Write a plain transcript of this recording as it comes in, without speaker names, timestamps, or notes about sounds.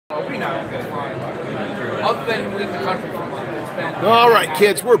Alright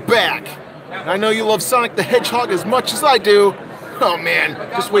kids, we're back. I know you love Sonic the Hedgehog as much as I do. Oh man,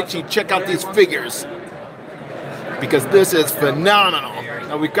 just wait till you check out these figures. Because this is phenomenal.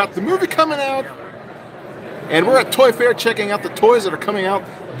 Now we've got the movie coming out, and we're at Toy Fair checking out the toys that are coming out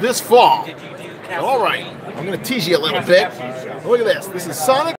this fall. Alright, I'm going to tease you a little bit. Look at this. This is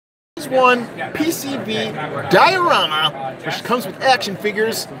Sonic One PCB diorama, which comes with action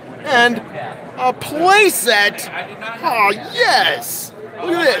figures and a playset. Oh yes!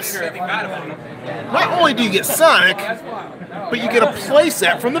 Look at this. Not only do you get Sonic, but you get a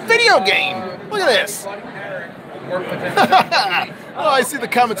playset from the video game. Look at this. Oh, I see the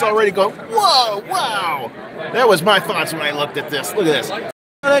comments already going, whoa, wow. That was my thoughts when I looked at this. Look at this.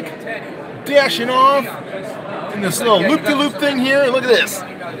 Sonic dashing off in this little loop-de-loop thing here. And look at this.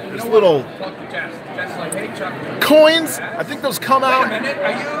 There's little coins. I think those come out,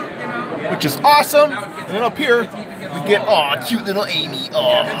 which is awesome. And then up here, we get, oh, cute little Amy.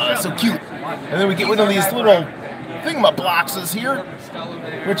 Oh, that's so cute. And then we get one of these little thingamaboxes here,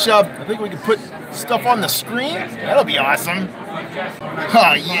 which I think we can put stuff on the screen. That'll be awesome.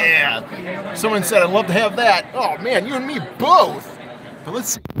 Oh, yeah. Someone said I'd love to have that. Oh, man, you and me both. But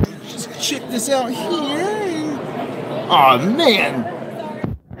let's just check this out here. Oh, man.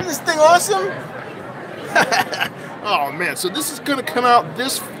 Isn't this thing awesome? Oh, man. So this is going to come out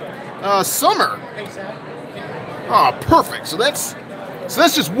this summer. Oh, perfect. So that's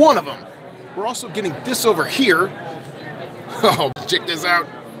just one of them. We're also getting this over here. Oh, check this out.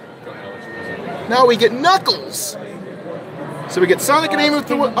 Now we get Knuckles. So we get Sonic and Amy with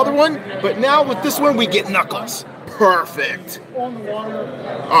the other one, but now with this one we get Knuckles. Perfect.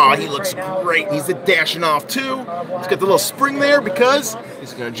 Oh, he looks great. He's dashing off too. Let's get the little spring there because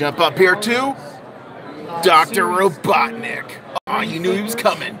he's going to jump up here too. Dr. Robotnik. Oh, you knew he was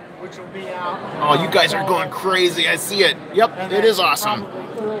coming. Oh, you guys are going crazy. I see it. Yep, it is awesome.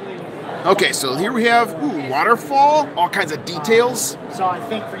 Okay, so here we have waterfall, all kinds of details. So I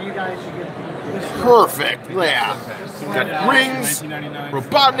think for you guys, you get perfect. Yeah. We've got rings,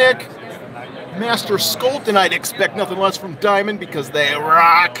 Robotnik, Master Sculpt, and I'd expect nothing less from Diamond because they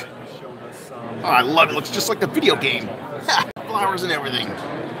rock. Oh, I love it. It looks just like the video game. Flowers and everything.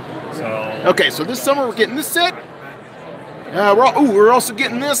 Okay, so this summer we're getting this set. We're also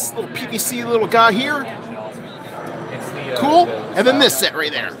getting this little PVC little guy here. Cool. And then this set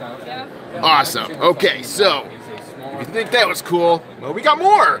right there. Awesome. Okay, so if you think that was cool, well, we got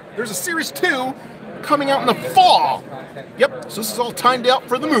more. There's a Series 2 coming out in the fall. Yep, so this is all timed out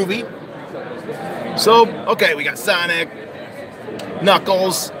for the movie. So, okay, we got Sonic,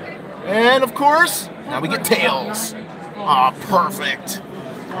 Knuckles, and of course, now we get Tails. Ah, perfect.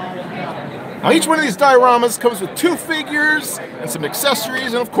 Now each one of these dioramas comes with 2 figures and some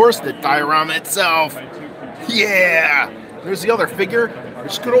accessories, and of course, the diorama itself. Yeah! There's the other figure,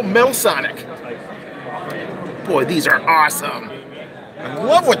 which is good old Metal Sonic. Boy, these are awesome. I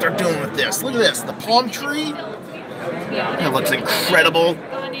love what they're doing with this. Look at this, the palm tree. That looks incredible.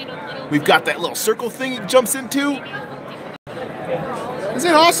 We've got that little circle thing he jumps into. Is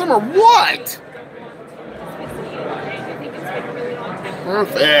it awesome or what?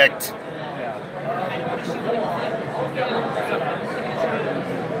 Perfect.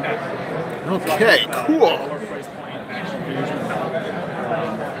 Okay, cool.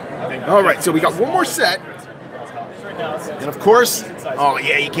 Alright, so we got one more set. And of course, oh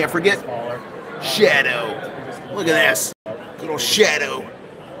yeah, you can't forget Shadow. Look at this. Little Shadow.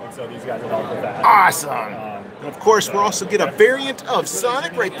 Awesome. And of course, we're also getting a variant of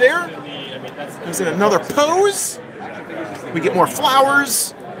Sonic right there. He's in another pose. We get more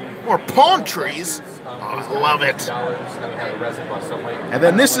flowers, more palm trees. Oh, I love it. And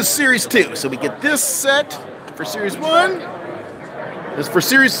then this is Series 2. So we get this set for Series 1. This for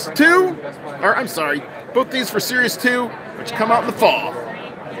Series 2. Or, I'm sorry, both these for Series 2, which come out in the fall.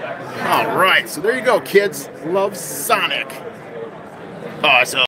 All right, so there you go, kids. Love Sonic. Awesome.